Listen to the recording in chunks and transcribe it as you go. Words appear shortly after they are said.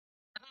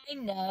I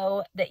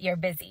know that you're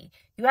busy.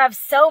 You have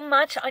so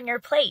much on your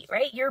plate,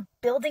 right? You're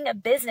building a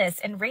business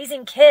and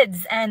raising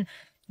kids and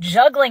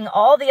juggling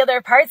all the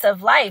other parts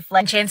of life.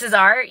 Like, chances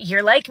are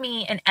you're like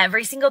me, and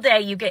every single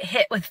day you get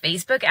hit with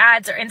Facebook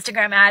ads or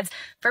Instagram ads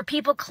for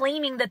people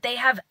claiming that they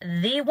have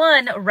the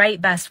one right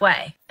best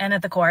way. And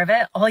at the core of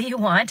it, all you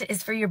want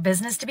is for your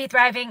business to be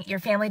thriving, your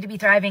family to be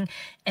thriving,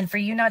 and for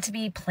you not to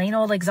be plain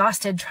old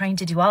exhausted trying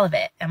to do all of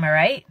it. Am I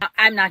right?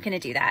 I'm not going to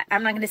do that.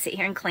 I'm not going to sit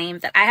here and claim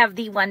that I have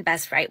the one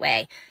best right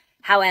way.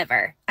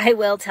 However, I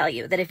will tell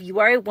you that if you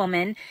are a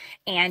woman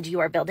and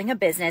you are building a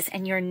business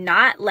and you're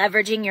not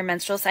leveraging your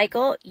menstrual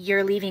cycle,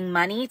 you're leaving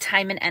money,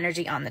 time, and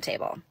energy on the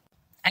table.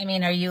 I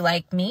mean, are you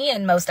like me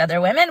and most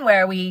other women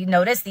where we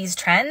notice these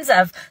trends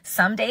of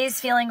some days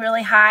feeling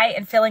really high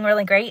and feeling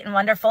really great and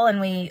wonderful, and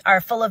we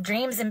are full of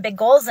dreams and big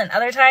goals, and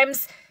other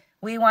times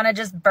we want to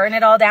just burn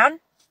it all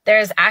down?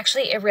 There's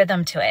actually a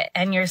rhythm to it,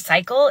 and your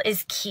cycle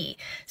is key.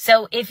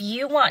 So if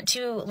you want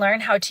to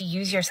learn how to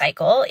use your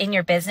cycle in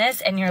your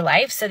business and your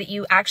life so that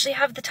you actually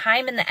have the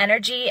time and the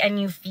energy and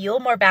you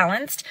feel more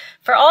balanced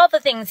for all the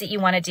things that you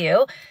want to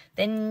do,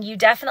 then you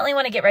definitely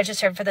want to get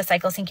registered for the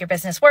Cycle Sync Your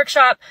Business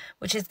workshop,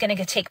 which is going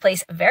to take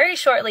place very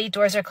shortly.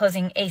 Doors are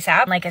closing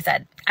ASAP. Like I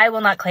said, I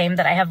will not claim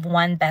that I have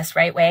one best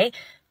right way,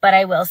 but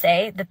I will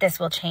say that this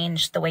will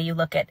change the way you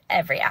look at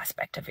every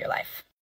aspect of your life.